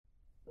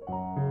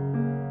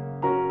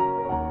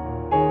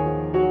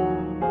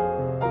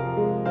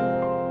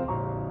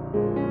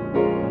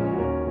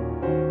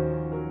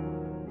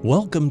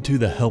Welcome to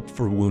the Help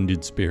for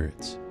Wounded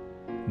Spirits.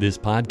 This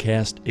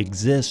podcast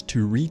exists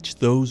to reach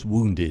those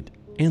wounded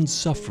and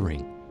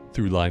suffering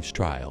through life's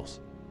trials.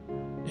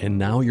 And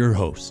now your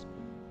hosts,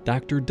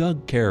 Dr.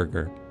 Doug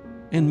Carragher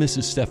and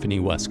Mrs. Stephanie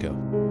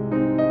Wesco.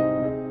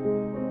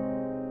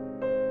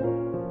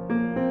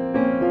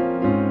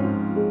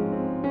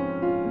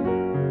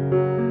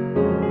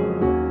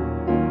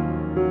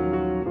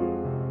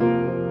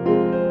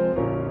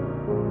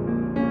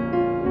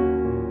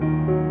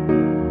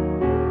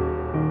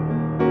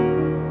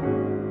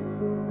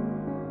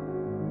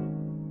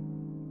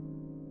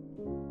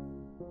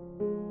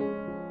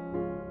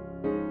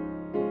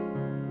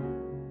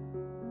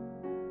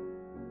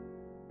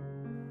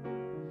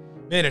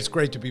 Man, it's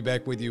great to be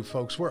back with you,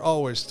 folks. We're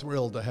always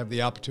thrilled to have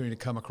the opportunity to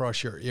come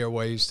across your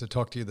airways to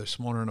talk to you this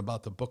morning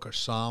about the book of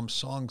Psalms,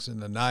 Songs in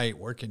the Night,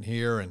 working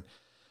here, and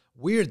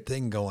weird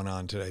thing going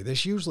on today.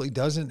 This usually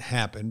doesn't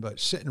happen, but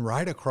sitting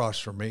right across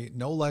from me,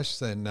 no less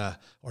than,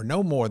 or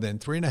no more than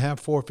 3.5,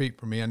 4 feet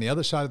from me on the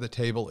other side of the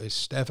table is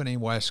Stephanie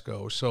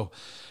Wesco. So,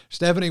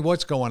 Stephanie,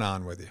 what's going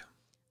on with you?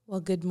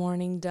 Well, good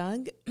morning,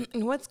 Doug.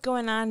 What's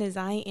going on is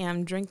I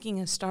am drinking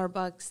a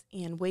Starbucks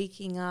and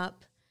waking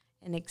up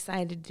and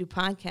excited to do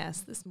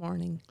podcasts this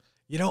morning.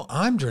 You know,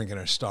 I'm drinking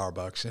a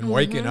Starbucks and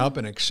waking up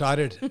and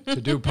excited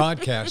to do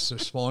podcasts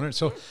this morning.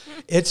 So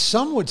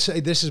some would say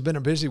this has been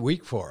a busy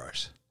week for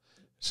us.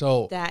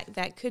 So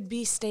that could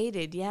be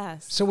stated,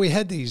 yes. So we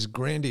had these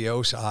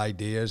grandiose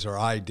ideas, or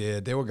I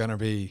did. There were going to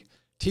be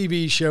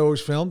TV shows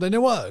filmed, and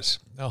there was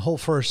a whole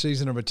first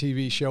season of a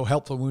TV show,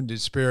 Help for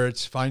Wounded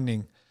Spirits,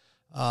 Finding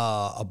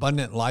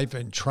Abundant Life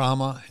in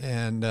Trauma.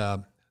 And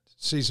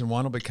season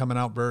 1 will be coming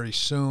out very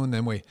soon.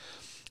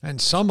 Then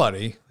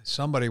somebody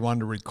wanted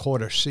to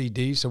record a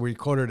CD, so we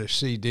recorded a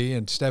CD,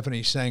 and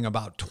Stephanie sang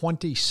about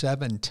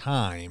 27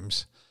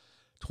 times,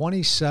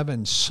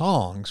 27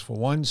 songs for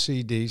one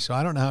CD, so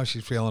I don't know how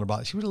she's feeling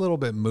about it. She was a little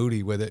bit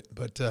moody with it,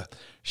 but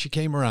she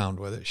came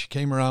around with it. She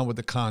came around with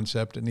the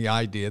concept and the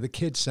idea. The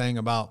kids sang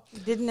about...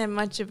 Didn't have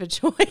much of a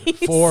choice.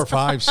 4,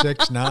 5,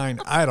 6, 9,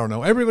 I don't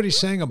know. Everybody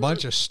sang a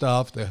bunch of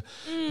stuff. The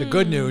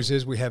good news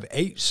is we have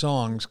 8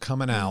 songs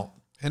coming out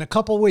in a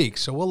couple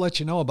weeks, so we'll let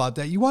you know about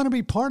that. You want to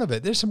be part of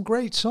it. There's some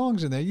great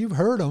songs in there. You've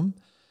heard them.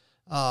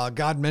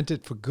 God Meant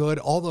It for Good,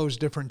 all those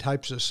different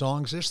types of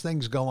songs. This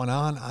thing's going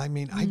on. I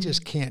mean, I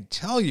just can't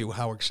tell you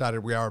how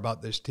excited we are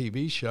about this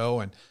TV show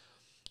and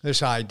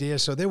this idea.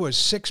 So there was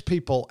 6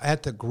 people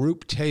at the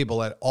group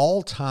table at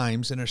all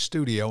times in a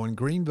studio in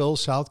Greenville,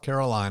 South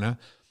Carolina.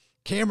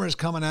 Cameras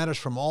coming at us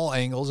from all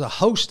angles, a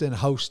host and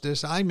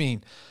hostess. I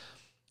mean,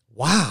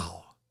 wow.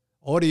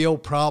 Audio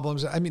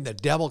problems. I mean, the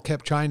devil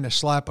kept trying to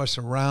slap us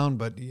around,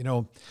 but, you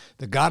know,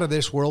 the God of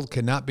this world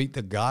cannot beat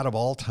the God of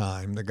all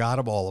time, the God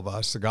of all of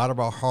us, the God of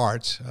our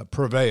hearts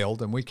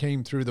prevailed, and we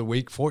came through the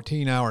week,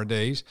 14-hour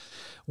days.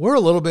 We're a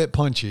little bit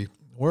punchy.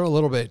 We're a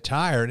little bit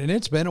tired, and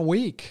it's been a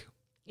week.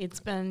 It's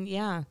been,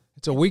 yeah.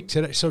 It's a week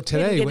today. So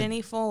today... Didn't get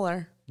any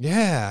fuller.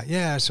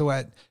 Yeah. So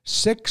at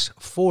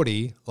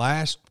 6:40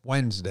 last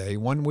Wednesday,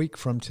 1 week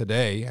from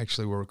today,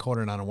 actually we're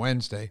recording on a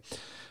Wednesday,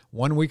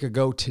 1 week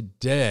ago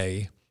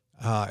today...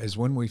 is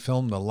when we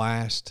filmed the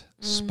last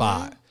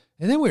spot.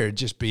 And then we were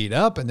just beat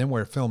up, and then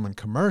we're filming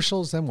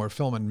commercials, then we're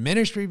filming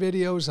ministry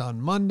videos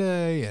on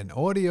Monday and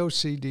audio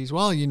CDs.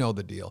 Well, you know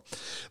the deal.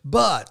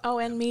 But...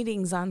 and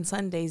meetings on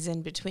Sundays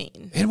in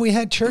between. And we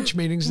had church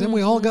meetings, then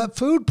we all got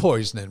food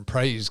poisoning,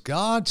 praise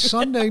God.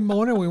 Sunday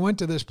morning, we went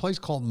to this place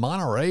called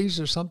Monterey's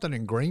or something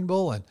in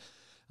Greenville, and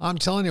I'm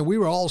telling you, we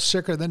were all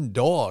sicker than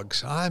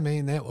dogs. I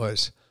mean, it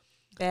was...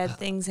 Bad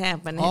things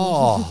happening.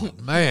 Oh,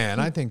 man,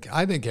 I think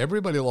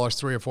everybody lost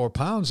 3 or 4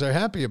 pounds. They're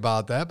happy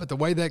about that, but the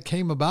way that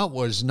came about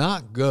was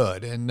not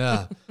good. And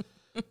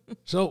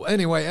so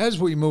anyway, as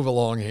we move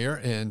along here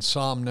in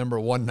Psalm number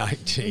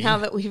 119. Now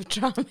that we've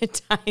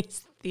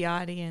traumatized the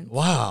audience.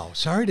 Wow,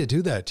 sorry to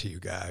do that to you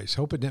guys.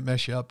 Hope it didn't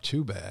mess you up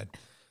too bad.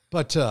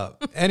 But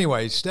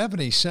anyway,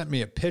 Stephanie sent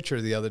me a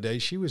picture the other day.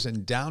 She was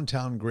in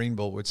downtown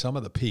Greenville with some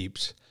of the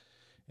peeps.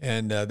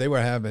 And they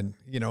were having,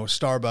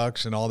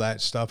 Starbucks and all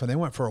that stuff. And they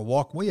went for a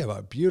walk. We have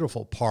a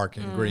beautiful park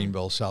in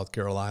Greenville, South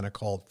Carolina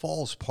called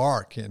Falls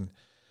Park. And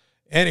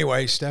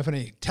anyway,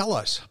 Stephanie, tell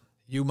us,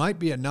 you might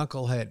be a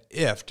knucklehead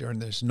if during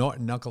this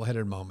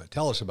knuckleheaded moment.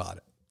 Tell us about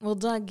it. Well,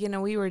 Doug,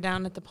 we were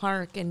down at the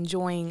park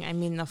enjoying,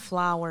 the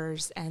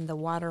flowers and the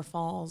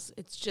waterfalls.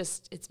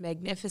 It's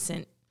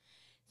magnificent.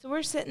 So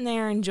we're sitting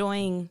there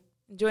enjoying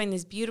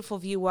this beautiful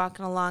view,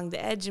 walking along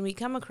the edge. And we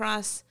come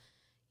across,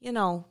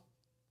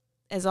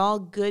 as all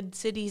good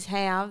cities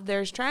have,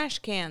 there's trash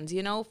cans,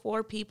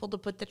 for people to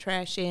put the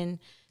trash in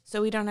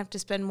so we don't have to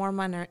spend more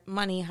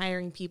money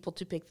hiring people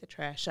to pick the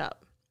trash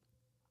up.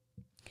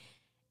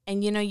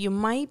 And, you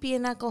might be a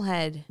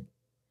knucklehead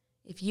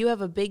if you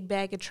have a big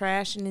bag of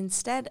trash and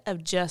instead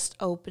of just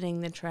opening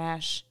the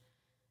trash,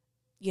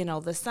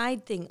 the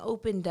side thing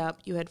opened up,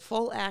 you had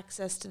full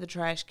access to the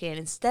trash can.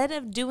 Instead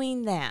of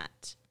doing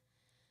that,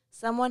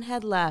 someone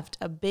had left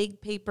a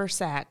big paper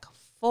sack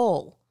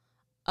full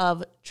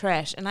of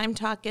trash. And I'm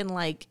talking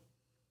like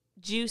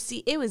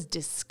juicy. It was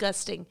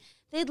disgusting.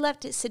 They'd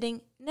left it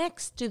sitting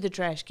next to the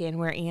trash can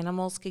where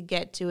animals could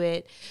get to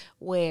it,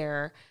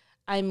 where,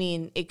 I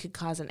mean, it could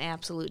cause an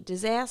absolute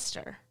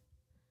disaster.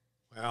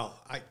 Well,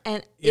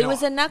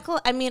 was a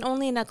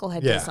only a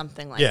knucklehead does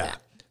something like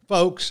that.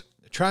 Folks,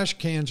 trash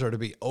cans are to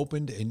be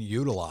opened and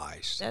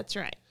utilized. That's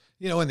right.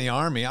 You know, in the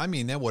Army, I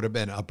mean, there would have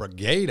been a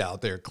brigade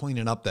out there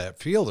cleaning up that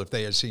field if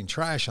they had seen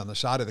trash on the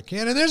side of the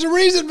can. And there's a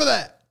reason for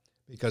that.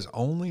 Because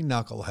only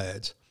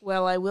knuckleheads.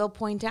 Well, I will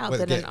point out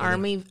that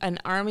an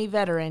Army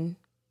veteran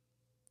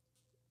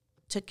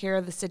took care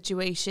of the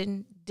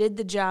situation, did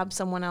the job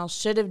someone else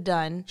should have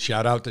done.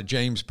 Shout out to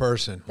James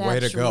Person.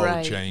 Way to go,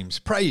 right. James.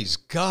 Praise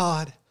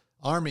God.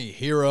 Army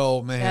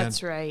hero, man.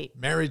 That's right.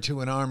 Married to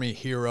an Army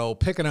hero,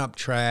 picking up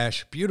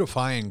trash,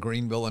 beautifying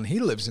Greenville, and he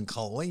lives in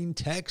Killeen,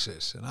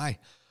 Texas. And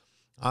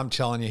I'm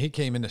telling you, he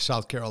came into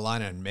South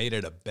Carolina and made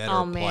it a better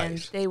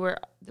place. Oh, man.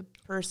 The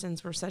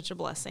persons were such a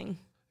blessing.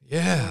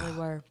 Yeah. They really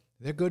were.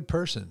 They're good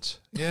persons.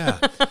 Yeah.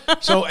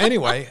 So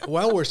anyway,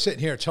 while we're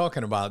sitting here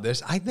talking about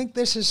this, I think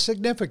this is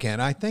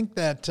significant. I think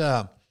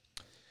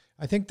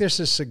this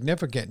is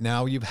significant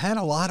now. You've had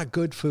a lot of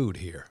good food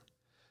here.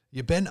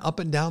 You've been up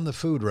and down the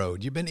food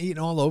road. You've been eating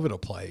all over the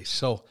place.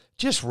 So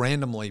just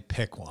randomly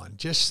pick one.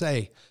 Just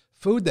say,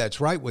 food that's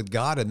right with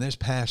God in this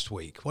past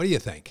week. What do you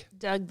think?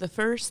 Doug, the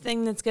first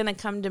thing that's going to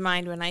come to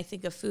mind when I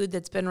think of food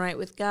that's been right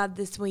with God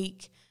this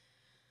week,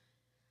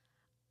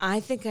 I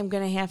think I'm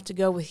going to have to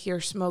go with your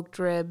smoked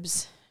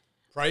ribs.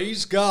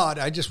 Praise God.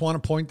 I just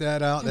want to point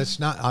that out.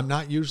 I'm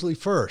not usually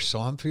first, so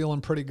I'm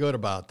feeling pretty good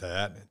about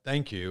that.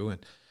 Thank you.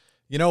 And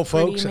you know,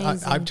 folks,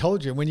 I've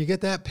told you, when you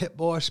get that Pit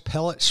Boss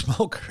pellet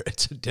smoker,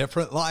 it's a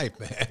different life,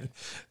 man.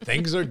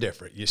 Things are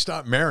different. You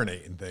stop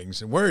marinating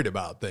things and worried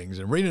about things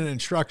and reading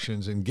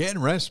instructions and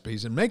getting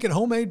recipes and making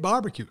homemade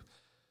barbecue.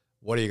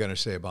 What are you going to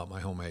say about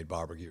my homemade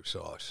barbecue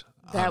sauce?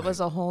 That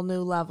was a whole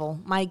new level.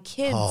 My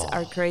kids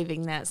are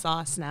craving that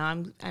sauce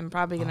now. I'm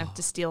probably going to have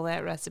to steal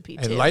that recipe,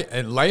 too.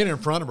 And laying in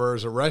front of her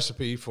is a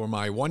recipe for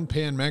my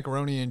one-pan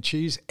macaroni and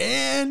cheese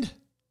and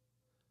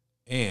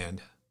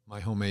my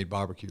homemade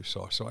barbecue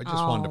sauce. So I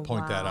just wanted to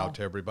point that out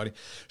to everybody.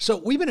 So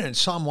we've been in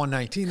Psalm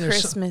 119.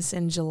 Christmas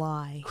in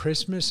July.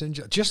 Christmas in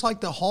July. Just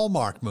like the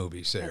Hallmark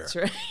movies there. That's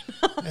right.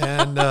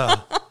 And,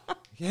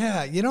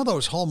 yeah, you know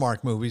those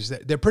Hallmark movies,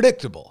 they're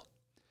predictable.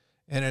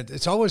 And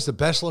it's always the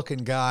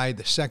best-looking guy,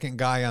 the second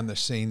guy on the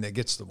scene that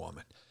gets the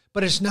woman.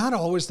 But it's not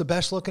always the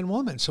best-looking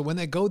woman. So when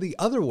they go the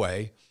other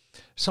way,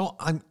 so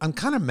I'm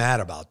kind of mad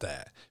about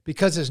that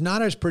because it's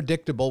not as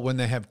predictable when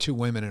they have two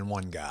women and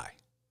one guy.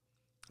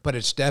 But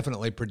it's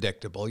definitely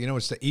predictable. You know,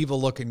 it's the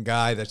evil-looking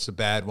guy that's the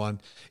bad one.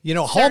 You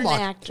know,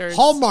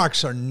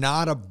 Hallmarks are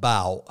not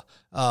about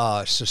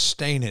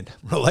sustaining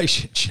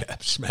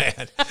relationships,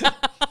 man.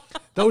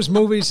 Those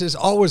movies, there's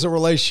always a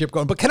relationship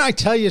going. But can I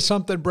tell you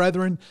something,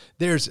 brethren?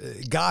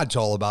 God's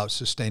all about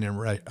sustaining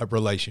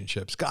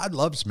relationships. God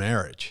loves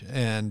marriage.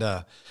 And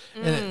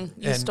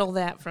you stole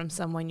that from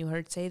someone you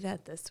heard say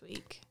that this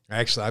week.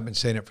 Actually, I've been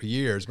saying it for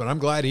years, but I'm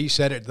glad he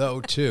said it, though,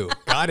 too.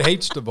 God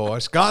hates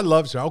divorce. God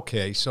loves her.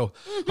 Okay, so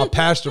a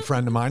pastor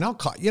friend of mine,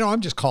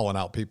 I'm just calling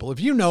out people. If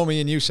you know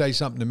me and you say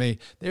something to me,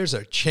 there's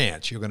a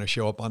chance you're going to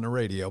show up on the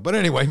radio. But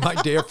anyway, my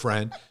dear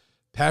friend,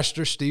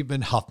 Pastor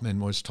Stephen Huffman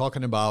was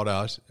talking about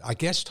us, I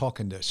guess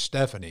talking to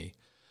Stephanie,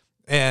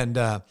 and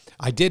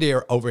I did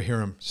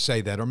overhear him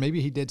say that, or maybe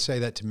he did say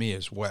that to me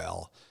as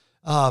well.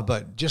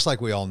 But just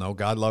like we all know,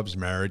 God loves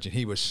marriage, and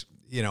he was,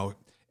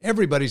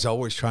 everybody's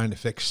always trying to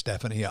fix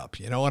Stephanie up.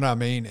 You know what I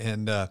mean?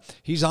 And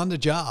he's on the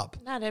job.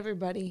 Not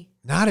everybody,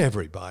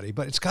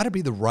 but it's got to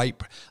be the right.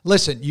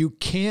 Listen, you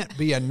can't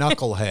be a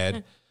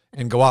knucklehead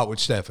and go out with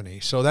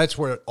Stephanie. So that's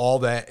where all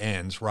that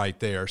ends right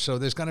there. So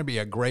there's going to be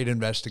a great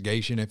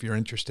investigation if you're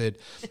interested.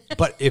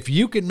 But if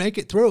you can make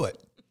it through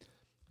it,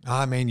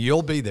 I mean,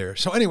 you'll be there.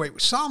 So anyway,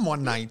 Psalm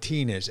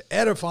 119 is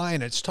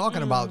edifying. It's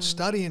talking about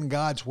studying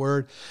God's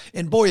word.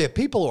 And boy, if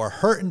people are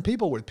hurting,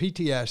 people with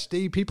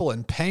PTSD, people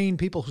in pain,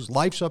 people whose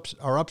lives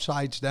are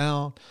upside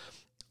down,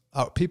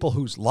 people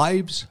whose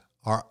lives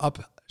are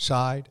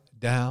upside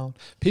down,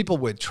 people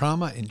with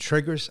trauma and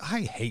triggers.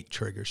 I hate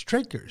triggers.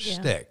 Triggers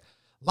stick.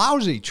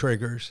 Lousy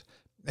triggers.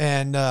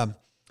 And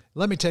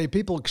let me tell you,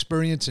 people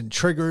experiencing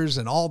triggers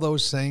and all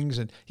those things.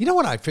 And you know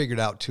what I figured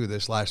out, too,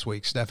 this last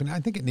week, Stephanie?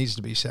 I think it needs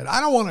to be said. I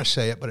don't want to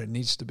say it, but it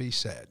needs to be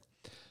said.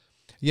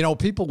 You know,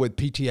 people with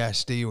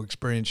PTSD who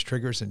experience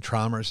triggers and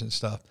traumas and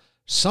stuff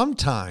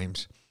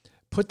sometimes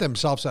put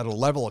themselves at a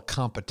level of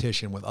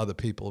competition with other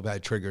people who've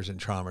had triggers and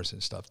traumas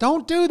and stuff.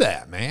 Don't do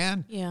that,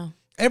 man. Yeah.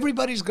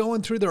 Everybody's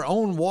going through their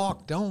own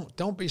walk.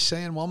 Don't be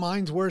saying, well,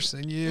 mine's worse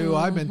than you.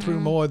 I've been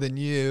through more than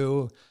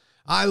you.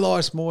 I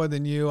lost more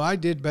than you. I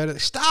did better.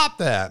 Stop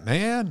that,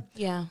 man.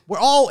 Yeah. We're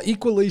all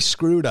equally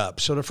screwed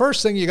up. So the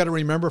first thing you got to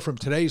remember from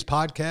today's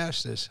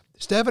podcast is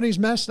Stephanie's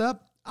messed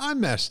up.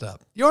 I'm messed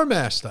up. You're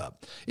messed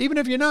up. Even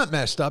if you're not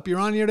messed up, you're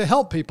on here to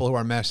help people who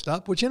are messed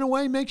up, which in a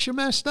way makes you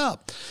messed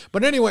up.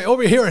 But anyway,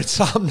 over here in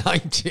Psalm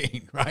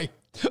 19, right?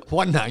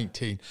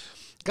 119.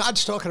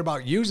 God's talking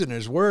about using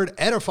his word,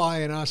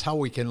 edifying us, how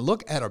we can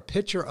look at a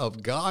picture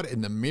of God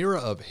in the mirror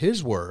of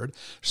his word.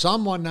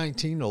 Psalm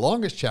 119, the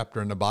longest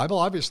chapter in the Bible,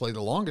 obviously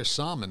the longest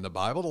psalm in the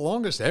Bible, the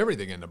longest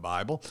everything in the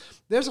Bible.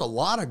 There's a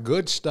lot of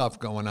good stuff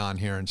going on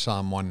here in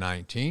Psalm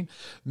 119.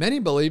 Many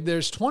believe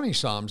there's 20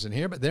 psalms in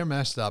here, but they're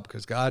messed up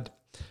because God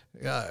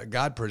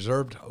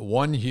preserved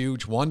one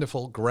huge,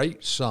 wonderful,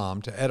 great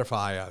psalm to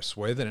edify us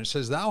with. And it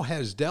says, thou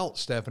hast dealt,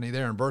 Stephanie,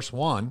 there in verse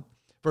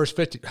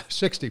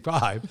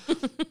 65.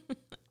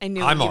 I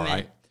knew I'm what you all meant.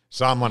 right.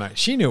 Someone,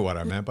 she knew what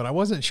I meant, but I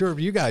wasn't sure if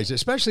you guys,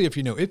 especially if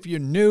you knew. If you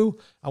knew,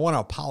 I want to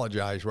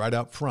apologize right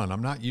up front.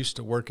 I'm not used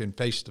to working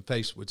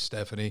face-to-face with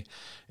Stephanie,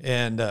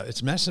 and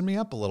it's messing me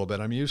up a little bit.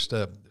 I'm used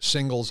to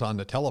singles on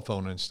the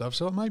telephone and stuff,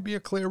 so it might be a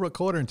clear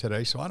recording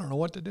today, so I don't know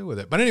what to do with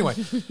it. But anyway,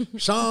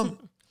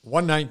 Psalm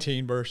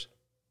 119, verse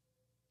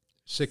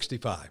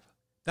 65.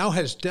 Thou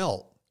hast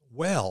dealt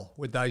well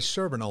with thy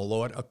servant, O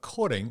Lord,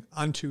 according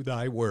unto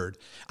thy word.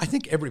 I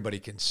think everybody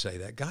can say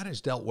that. God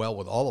has dealt well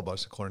with all of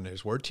us according to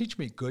his word. Teach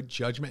me good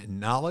judgment and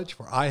knowledge,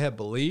 for I have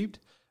believed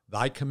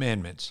thy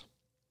commandments.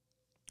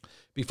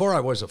 Before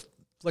I was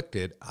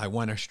afflicted, I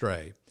went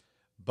astray,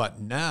 but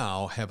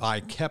now have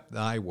I kept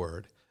thy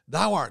word.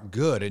 Thou art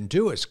good and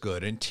doest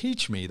good, and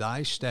teach me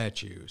thy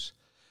statutes.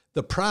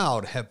 The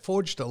proud have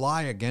forged a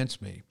lie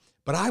against me,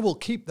 but I will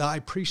keep thy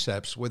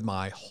precepts with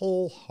my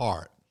whole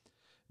heart.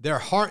 Their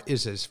heart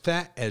is as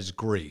fat as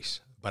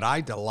grease, but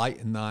I delight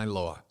in thy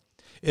law.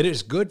 It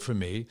is good for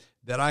me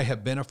that I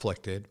have been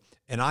afflicted,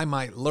 and I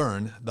might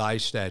learn thy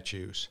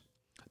statutes.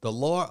 The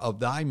law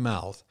of thy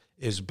mouth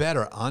is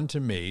better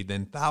unto me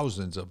than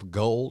thousands of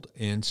gold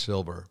and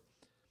silver.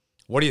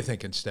 What are you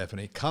thinking,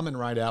 Stephanie? Coming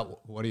right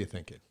out, what are you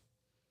thinking?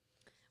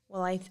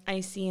 Well,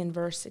 I see in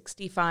verse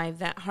 65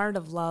 that heart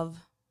of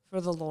love for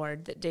the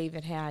Lord that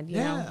David had. You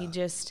know,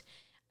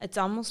 it's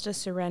almost a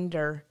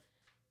surrender.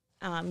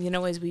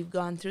 As we've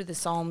gone through the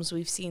Psalms,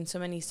 we've seen so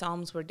many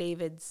Psalms where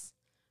David's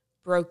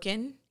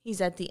broken.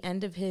 He's at the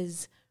end of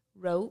his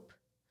rope,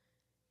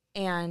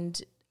 and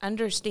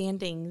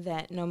understanding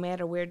that no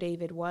matter where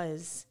David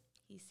was,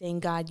 he's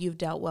saying, God, you've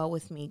dealt well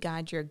with me.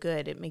 God, you're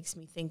good. It makes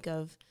me think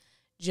of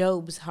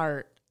Job's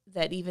heart,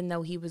 that even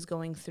though he was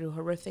going through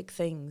horrific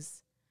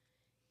things,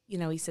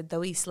 he said,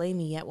 though he slay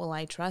me, yet will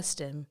I trust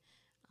him.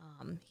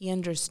 He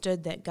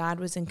understood that God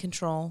was in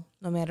control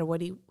no matter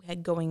what he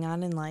had going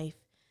on in life.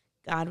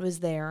 God was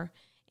there.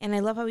 And I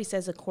love how he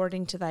says,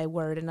 according to thy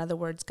word. In other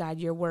words, God,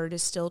 your word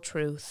is still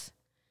truth.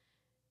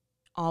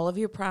 All of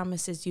your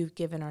promises you've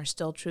given are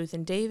still truth.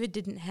 And David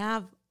didn't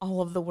have all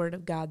of the word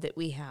of God that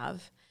we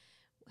have.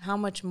 How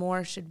much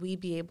more should we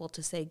be able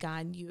to say,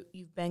 God,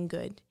 you've been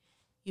good.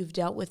 You've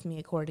dealt with me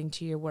according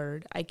to your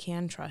word. I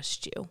can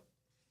trust you.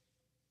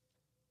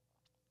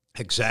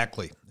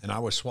 Exactly. And I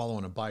was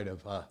swallowing a bite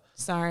of a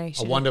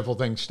wonderful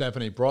thing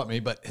Stephanie brought me,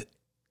 but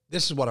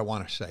this is what I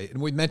want to say.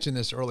 And we mentioned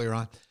this earlier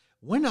on.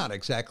 We're not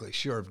exactly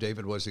sure if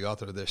David was the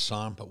author of this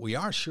psalm, but we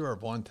are sure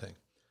of one thing.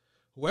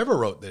 Whoever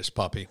wrote this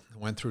puppy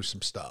went through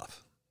some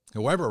stuff.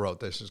 Whoever wrote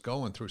this is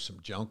going through some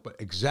junk, but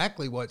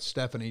exactly what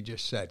Stephanie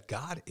just said,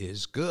 God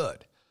is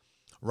good.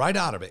 Right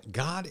out of it,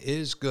 God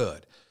is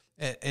good.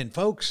 And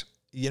folks,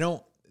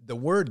 the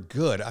word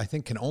good, I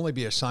think, can only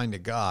be assigned to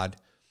God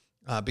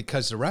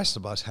because the rest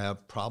of us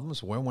have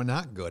problems where we're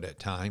not good at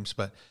times.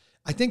 But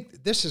I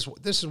think this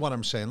is what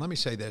I'm saying. Let me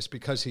say this,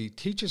 because he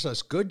teaches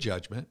us good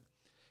judgment.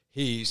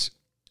 He's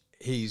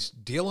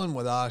dealing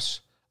with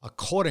us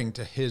according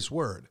to his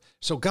word.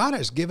 So God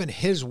has given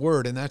his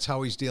word, and that's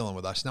how he's dealing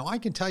with us. Now, I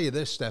can tell you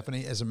this,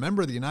 Stephanie, as a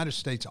member of the United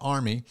States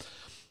Army,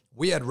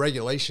 we had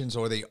regulations,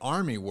 or the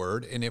Army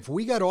word, and if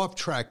we got off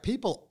track,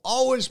 people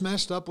always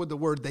messed up with the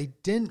word. They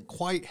didn't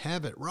quite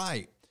have it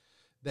right.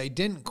 They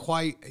didn't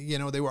quite,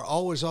 they were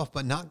always off,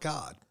 but not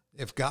God.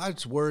 If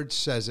God's word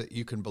says it,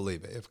 you can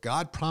believe it. If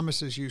God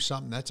promises you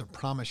something, that's a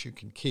promise you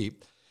can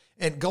keep.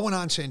 And going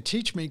on saying,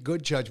 teach me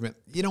good judgment.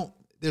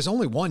 There's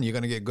only one you're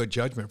going to get good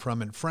judgment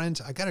from. And friends,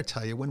 I got to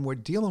tell you, when we're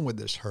dealing with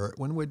this hurt,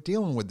 when we're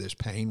dealing with this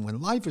pain, when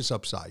life is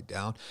upside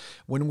down,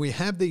 when we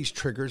have these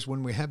triggers,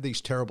 when we have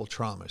these terrible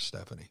traumas,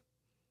 Stephanie,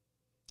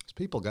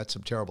 people got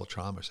some terrible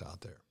traumas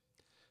out there.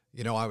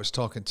 I was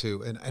talking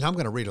to, and I'm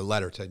going to read a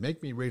letter today.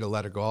 Make me read a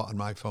letter. Go out on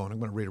my phone. I'm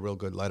going to read a real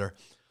good letter.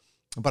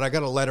 But I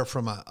got a letter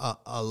from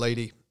a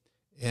lady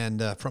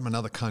and from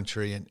another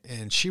country,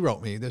 and she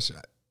wrote me this.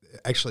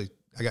 Actually,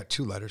 I got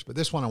two letters, but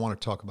this one I want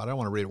to talk about. I don't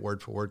want to read it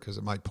word for word because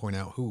it might point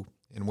out who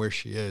and where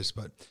she is.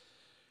 But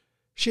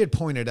she had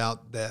pointed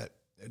out that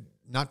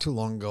not too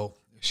long ago,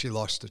 she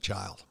lost a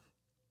child.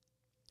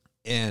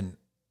 And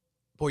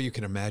boy, you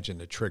can imagine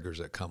the triggers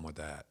that come with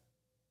that.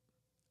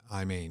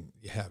 I mean,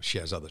 she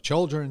has other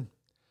children.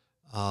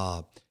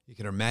 You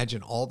can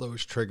imagine all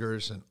those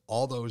triggers and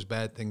all those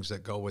bad things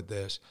that go with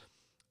this.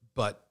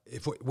 But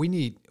if we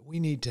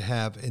need to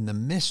have, in the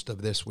midst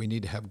of this, we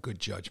need to have good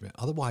judgment.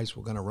 Otherwise,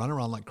 we're going to run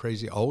around like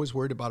crazy, always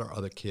worried about our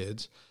other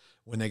kids.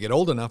 When they get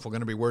old enough, we're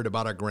going to be worried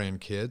about our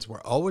grandkids.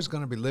 We're always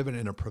going to be living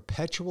in a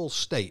perpetual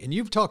state. And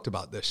you've talked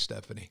about this,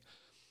 Stephanie.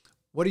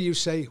 What do you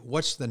say?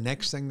 What's the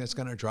next thing that's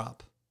going to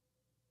drop?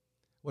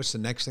 what's the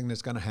next thing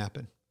that's going to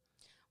happen?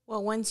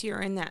 Well, once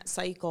you're in that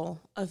cycle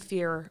of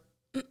fear,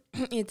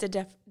 it's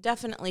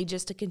definitely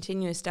just a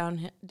continuous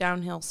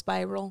downhill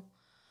spiral.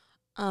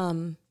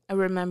 I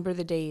remember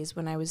the days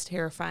when I was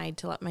terrified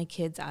to let my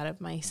kids out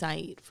of my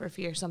sight for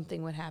fear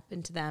something would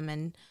happen to them.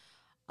 And,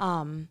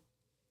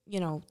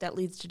 that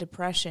leads to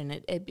depression.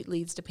 It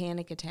leads to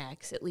panic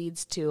attacks. It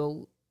leads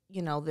to,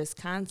 this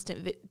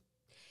constant,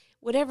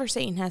 whatever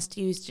Satan has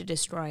to use to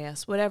destroy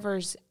us,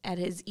 whatever's at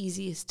his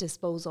easiest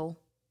disposal.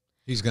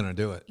 He's going to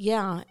do it.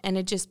 Yeah, and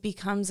it just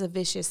becomes a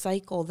vicious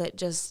cycle that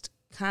just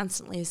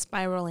constantly is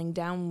spiraling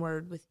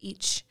downward with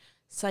each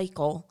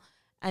cycle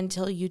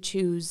until you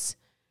choose,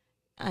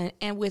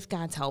 and with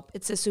God's help,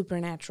 it's a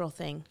supernatural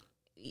thing.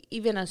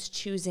 Even us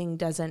choosing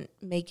doesn't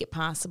make it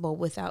possible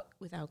without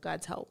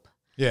God's help.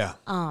 Yeah.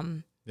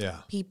 Yeah.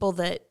 People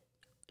that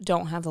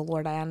don't have the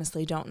Lord, I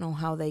honestly don't know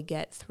how they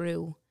get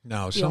through.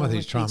 No, some of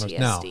these traumas.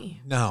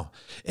 PTSD. No.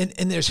 And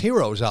there's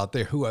heroes out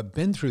there who have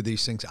been through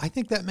these things. I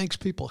think that makes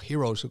people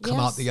heroes who come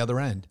out the other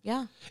end.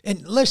 Yeah.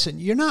 And listen,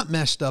 you're not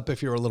messed up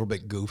if you're a little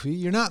bit goofy.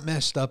 You're not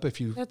messed up if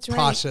you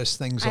process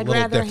things a little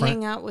different. I'd rather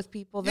hang out with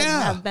people that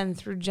have been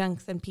through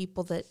junk than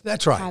people that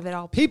have it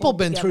all People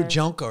been together. through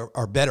junk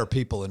are better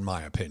people, in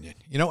my opinion.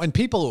 And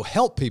people who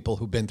help people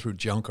who've been through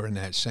junk are in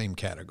that same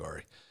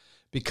category.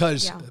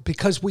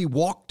 Because we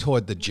walk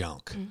toward the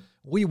junk. Mm.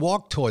 We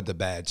walk toward the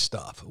bad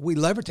stuff. We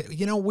levitate.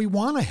 We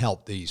want to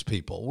help these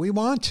people. We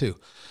want to.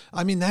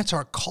 I mean, that's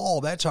our call.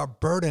 That's our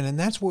burden. And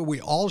that's where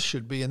we all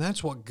should be. And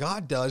that's what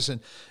God does.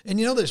 And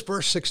this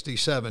verse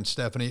 67,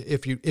 Stephanie,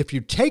 if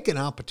you take an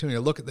opportunity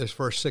to look at this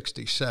verse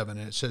 67,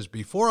 and it says,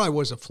 before I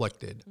was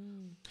afflicted,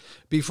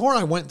 before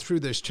I went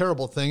through this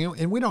terrible thing,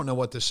 and we don't know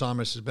what the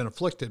psalmist has been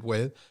afflicted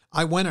with,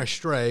 I went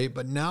astray,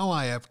 but now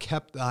I have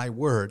kept thy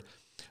word.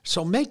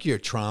 So make your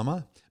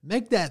trauma,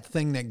 make that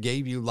thing that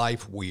gave you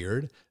life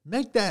weird,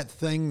 make that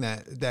thing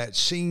that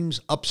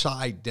seems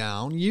upside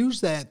down,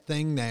 use that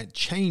thing that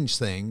changed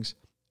things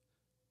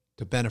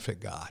to benefit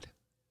God.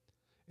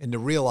 And to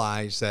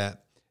realize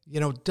that,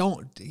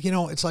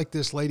 it's like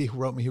this lady who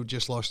wrote me who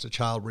just lost a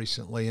child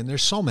recently, and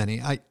there's so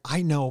many.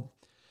 I know,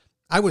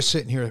 I was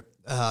sitting here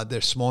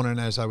this morning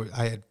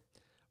I had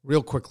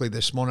real quickly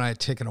this morning, I had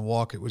taken a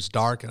walk. It was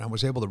dark, and I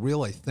was able to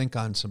really think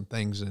on some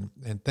things and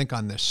think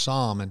on this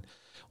psalm. And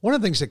one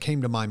of the things that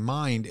came to my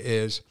mind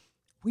is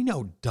we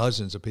know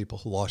dozens of people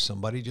who lost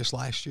somebody just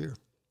last year.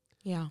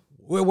 Yeah.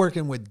 We're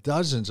working with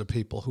dozens of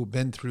people who've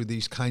been through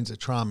these kinds of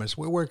traumas.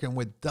 We're working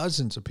with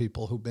dozens of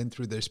people who've been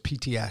through this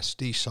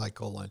PTSD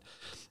cycle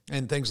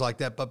and things like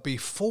that. But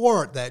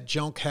before that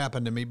junk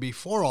happened to me,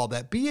 before all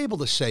that, be able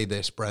to say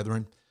this,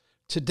 brethren,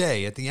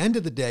 today, at the end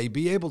of the day,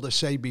 be able to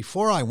say,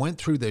 before I went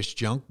through this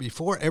junk,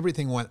 before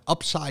everything went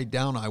upside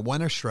down, I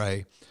went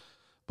astray,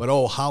 but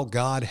oh, how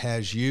God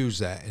has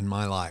used that in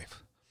my life.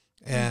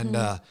 And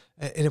and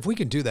if we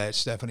can do that,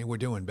 Stephanie, we're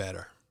doing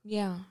better.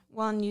 Yeah.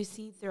 Well, and you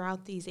see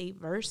throughout these 8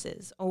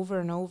 verses over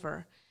and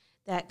over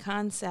that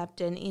concept.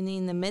 And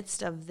in the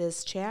midst of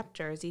this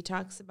chapter, as he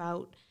talks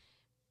about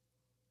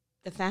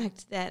the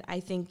fact that I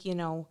think,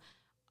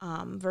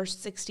 verse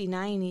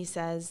 69, he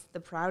says,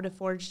 the proud have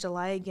forged a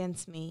lie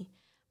against me,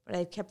 but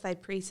I've kept thy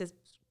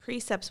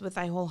precepts with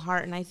thy whole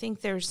heart. And I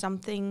think there's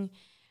something,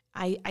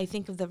 I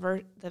think of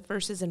the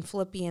verses in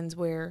Philippians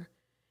where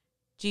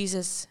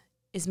Jesus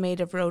is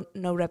made of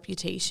no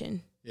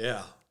reputation.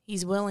 Yeah.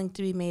 He's willing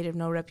to be made of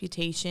no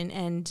reputation.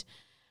 And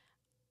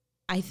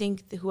I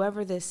think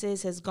whoever this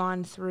is has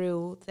gone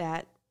through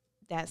that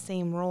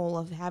same role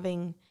of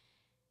having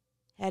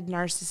had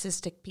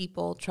narcissistic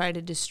people try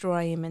to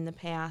destroy him in the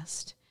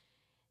past.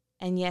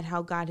 And yet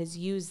how God has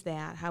used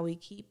that, how he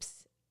keeps,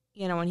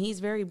 and he's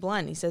very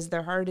blunt. He says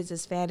their heart is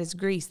as fat as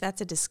grease.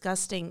 That's a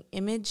disgusting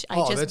image. I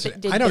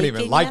don't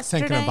even like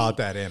thinking about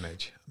that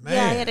image. Man.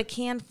 Yeah, I had a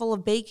can full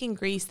of bacon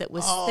grease that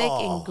was thick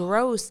and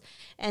gross.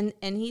 And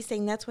he's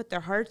saying that's what their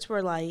hearts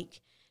were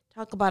like.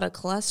 Talk about a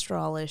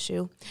cholesterol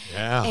issue.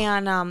 Yeah.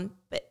 And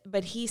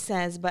but he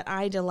says, but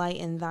I delight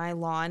in thy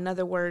law. In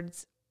other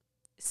words,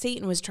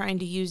 Satan was trying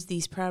to use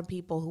these proud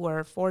people who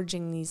are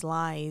forging these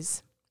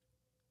lies,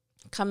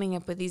 coming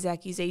up with these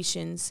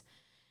accusations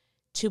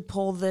to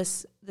pull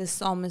this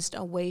psalmist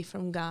away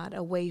from God,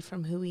 away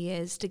from who he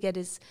is, to get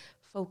his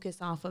focus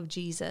off of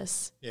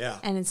Jesus. Yeah.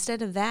 And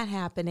instead of that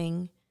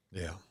happening,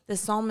 the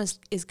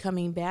psalmist is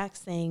coming back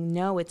saying,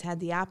 no, it's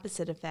had the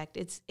opposite effect.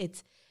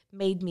 It's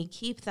made me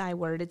keep thy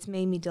word. It's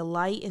made me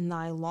delight in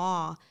thy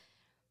law.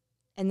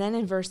 And then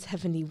in verse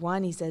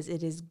 71, he says,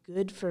 it is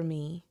good for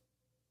me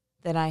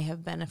that I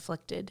have been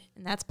afflicted.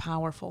 And that's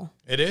powerful.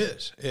 It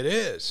is. It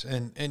is.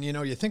 And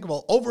you think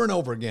about over and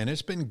over again,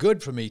 it's been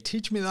good for me.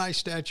 Teach me thy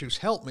statutes.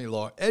 Help me,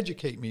 Lord.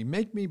 Educate me.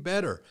 Make me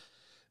better.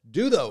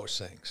 Do those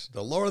things.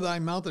 The Lord of thy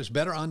mouth is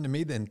better unto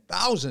me than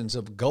thousands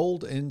of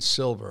gold and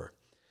silver.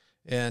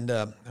 And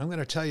I'm going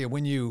to tell you,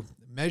 when you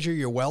measure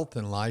your wealth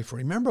in life,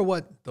 remember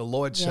what the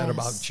Lord said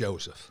about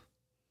Joseph.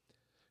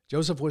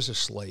 Joseph was a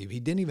slave. He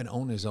didn't even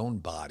own his own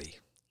body.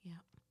 Yeah.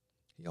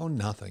 He owned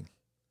nothing.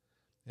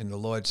 And the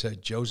Lord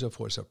said Joseph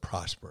was a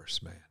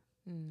prosperous man.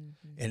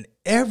 Mm-hmm. And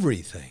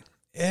everything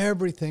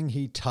everything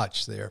he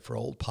touched there for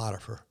old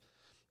Potiphar.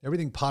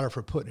 Everything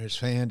Potiphar put in his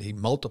hand, he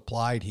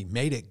multiplied, he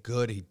made it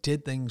good, he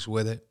did things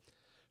with it.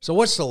 So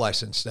what's the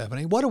lesson,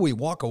 Stephanie? What do we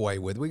walk away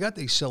with? We got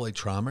these silly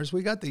traumas.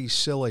 We got these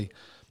silly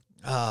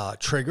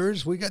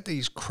triggers. We got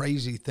these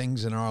crazy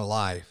things in our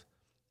life.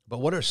 But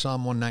what does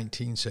Psalm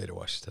 119 say to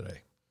us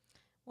today?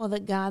 Well,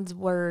 that God's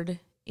word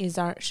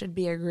should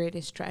be our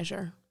greatest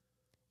treasure.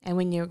 And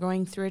when you're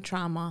going through a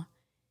trauma,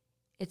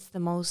 it's the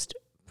most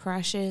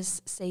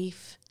precious,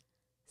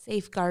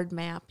 safeguard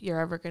map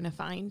you're ever going to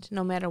find,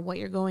 no matter what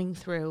you're going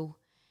through.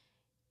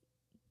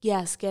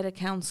 Yes, get a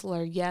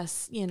counselor.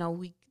 Yes,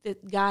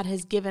 God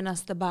has given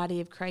us the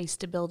body of Christ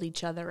to build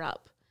each other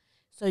up.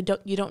 So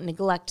you don't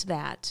neglect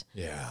that.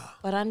 Yeah.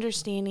 But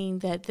understanding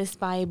that this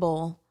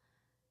Bible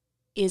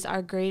is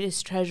our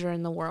greatest treasure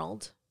in the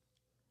world.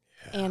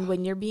 Yeah. And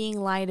when you're being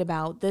lied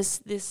about,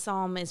 this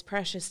psalm is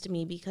precious to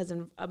me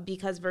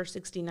because verse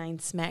 69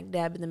 smack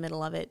dab in the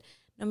middle of it.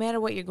 No matter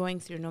what you're going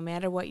through, no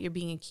matter what you're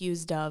being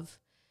accused of,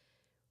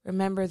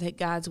 remember that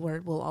God's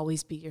word will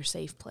always be your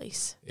safe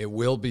place. It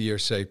will be your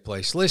safe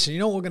place. Listen, you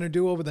know what we're going to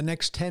do over the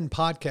next 10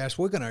 podcasts?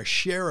 We're going to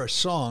share a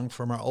song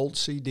from our old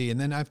CD, and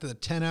then after the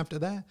 10 after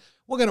that,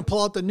 we're going to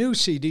pull out the new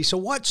CD. So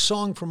what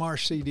song from our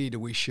CD do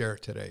we share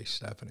today,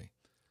 Stephanie?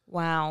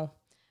 Wow.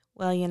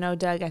 Well,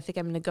 Doug, I think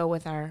I'm going to go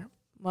with our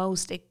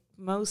most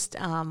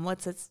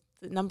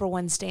number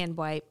one stand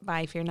by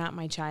If You're Not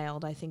My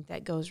Child. I think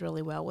that goes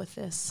really well with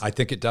this. I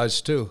think it does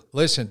too.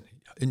 Listen,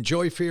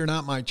 enjoy Fear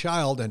Not My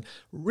Child. And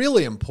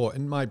really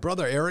important, my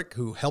brother Eric,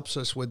 who helps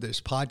us with this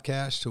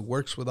podcast, who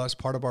works with us,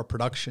 part of our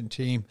production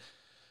team,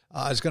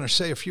 is going to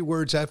say a few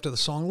words after the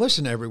song.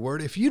 Listen to every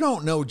word. If you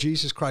don't know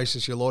Jesus Christ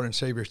as your Lord and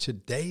Savior,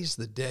 today's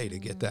the day to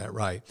get that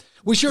right.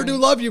 We sure do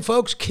love you,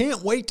 folks.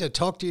 Can't wait to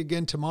talk to you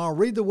again tomorrow.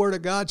 Read the Word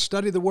of God,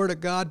 study the Word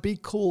of God, be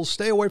cool,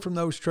 stay away from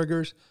those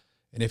triggers.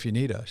 And if you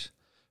need us,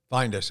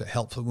 find us at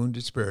Help for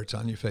Wounded Spirits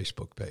on your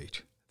Facebook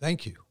page.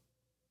 Thank you.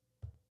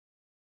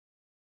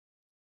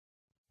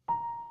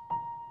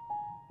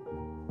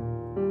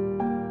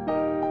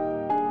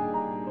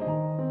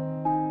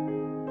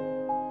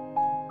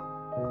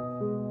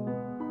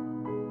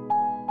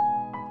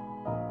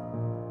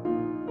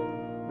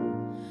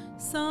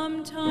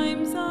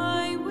 Sometimes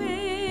I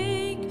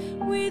wake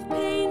with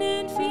pain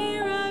and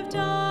fear of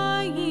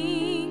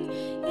dying.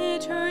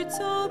 It hurts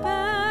so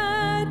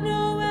bad,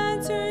 no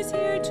answers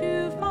here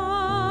to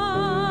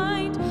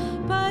find.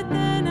 But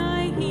then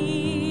I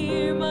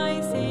hear my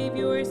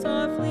Savior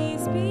softly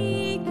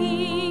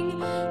speaking.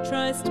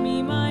 Trust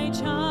me, my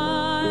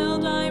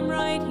child, I'm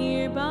right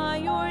here by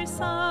your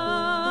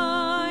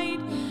side.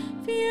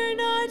 Fear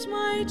not,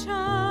 my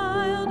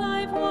child,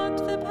 I've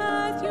walked the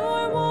path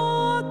you're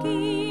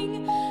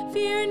walking.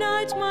 Fear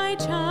not, my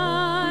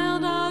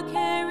child, I'll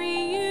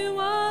carry you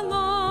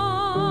along.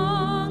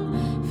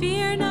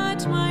 Fear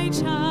not, my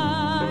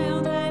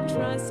child, and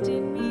trust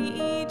in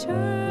me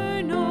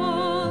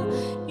eternal.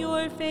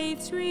 Your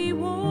faith's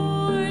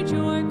reward,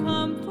 your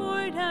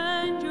comfort,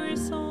 and your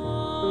song.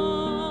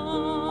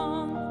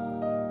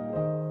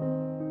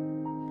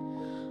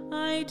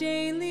 I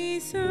daily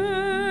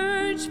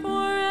search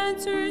for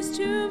answers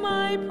to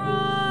my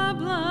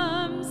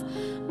problems.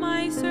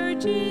 My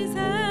search is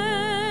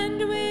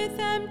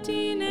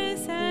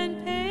emptiness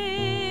and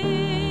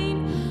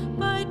pain,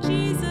 but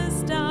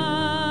Jesus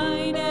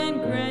died and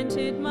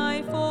granted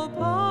my full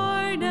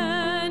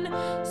pardon.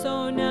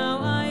 So now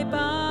I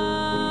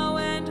bow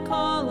and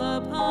call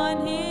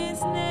upon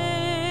his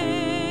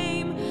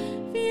name.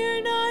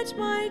 Fear not,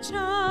 my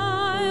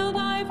child,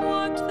 I've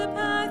walked the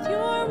path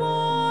you're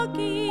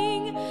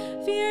walking.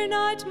 Fear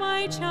not,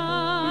 my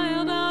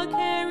child, I'll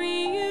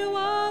carry you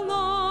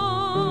along.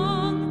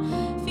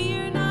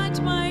 Fear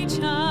not, my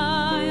child,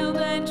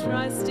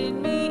 trust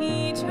in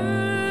me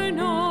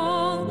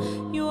eternal,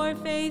 your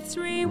faith's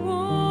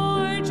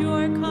reward,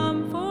 your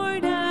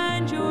comfort,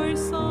 and your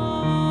song.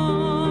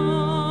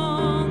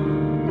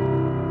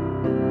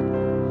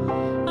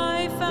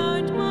 I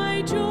found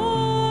my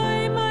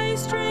joy, my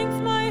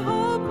strength, my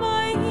hope,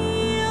 my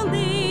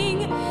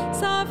healing,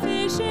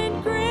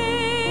 sufficient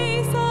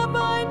grace,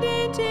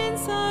 abundant in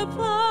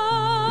supply.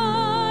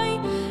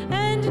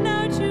 And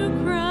now to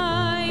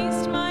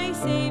Christ, my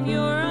Savior,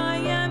 I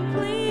am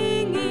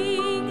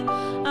clinging.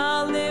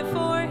 I'll live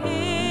for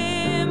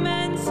him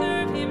and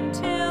serve him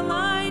till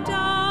I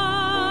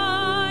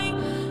die.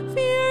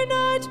 Fear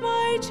not,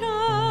 my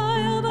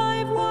child,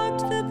 I've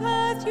walked the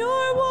path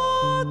you're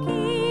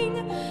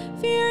walking.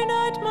 Fear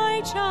not,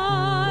 my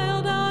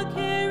child, I'll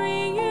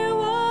carry you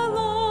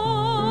along.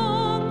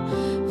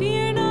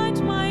 Fear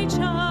not, my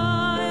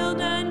child,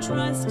 and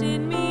trust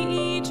in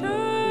me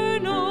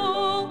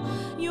eternal.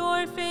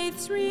 Your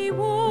faith's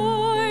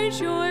reward,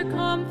 your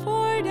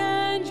comfort,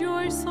 and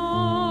your song.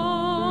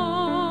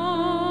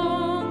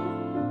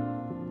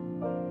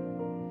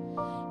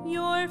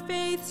 Your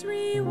faith's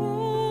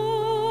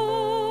reward,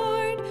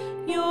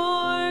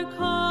 your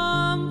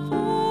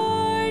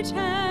comfort,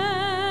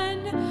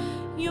 and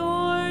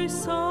your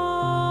song.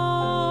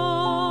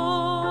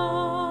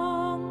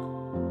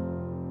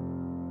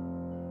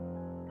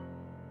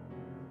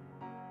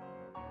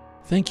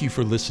 Thank you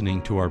for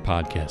listening to our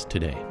podcast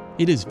today.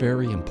 It is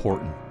very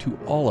important to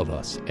all of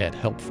us at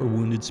Help for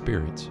Wounded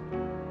Spirits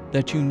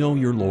that you know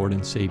your Lord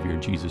and Savior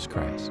Jesus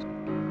Christ.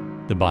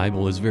 The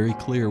Bible is very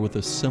clear with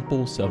a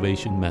simple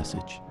salvation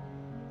message.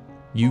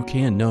 You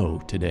can know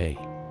today.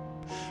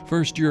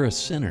 First, you're a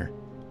sinner,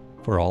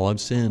 for all have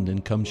sinned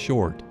and come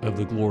short of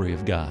the glory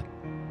of God.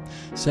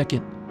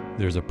 Second,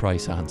 there's a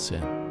price on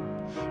sin,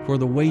 for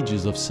the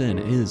wages of sin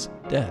is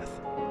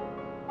death.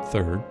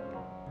 Third,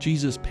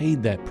 Jesus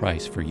paid that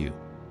price for you.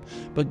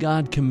 But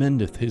God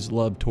commendeth his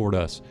love toward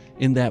us,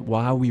 in that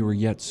while we were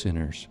yet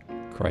sinners,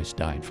 Christ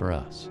died for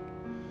us.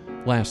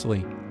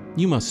 Lastly,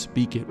 you must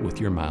speak it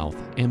with your mouth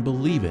and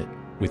believe it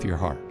with your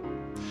heart,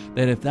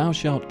 that if thou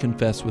shalt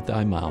confess with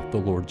thy mouth the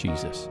Lord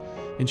Jesus,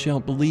 and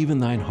shalt believe in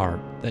thine heart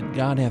that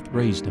God hath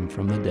raised him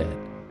from the dead,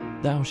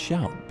 thou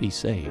shalt be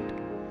saved.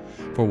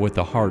 For with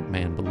the heart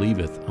man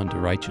believeth unto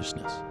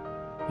righteousness,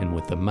 and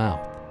with the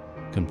mouth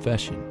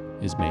confession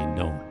is made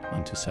known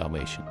unto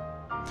salvation.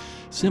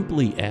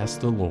 Simply ask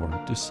the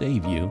Lord to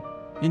save you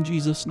in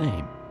Jesus'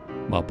 name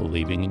while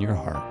believing in your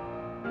heart,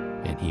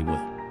 and he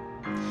will.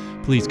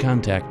 Please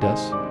contact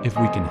us if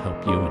we can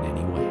help you in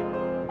any way.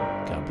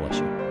 God bless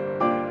you.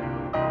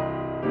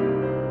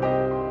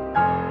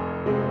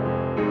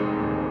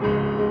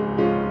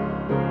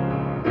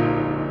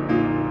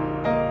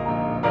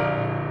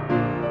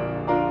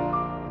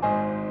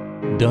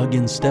 Doug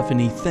and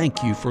Stephanie,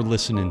 thank you for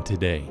listening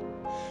today.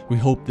 We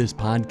hope this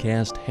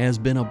podcast has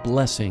been a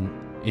blessing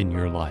in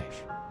your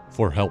life.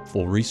 For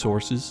helpful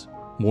resources,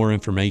 more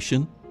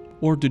information,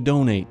 or to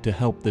donate to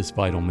help this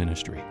vital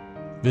ministry,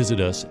 visit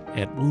us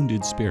at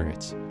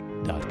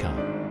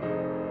woundedspirits.com.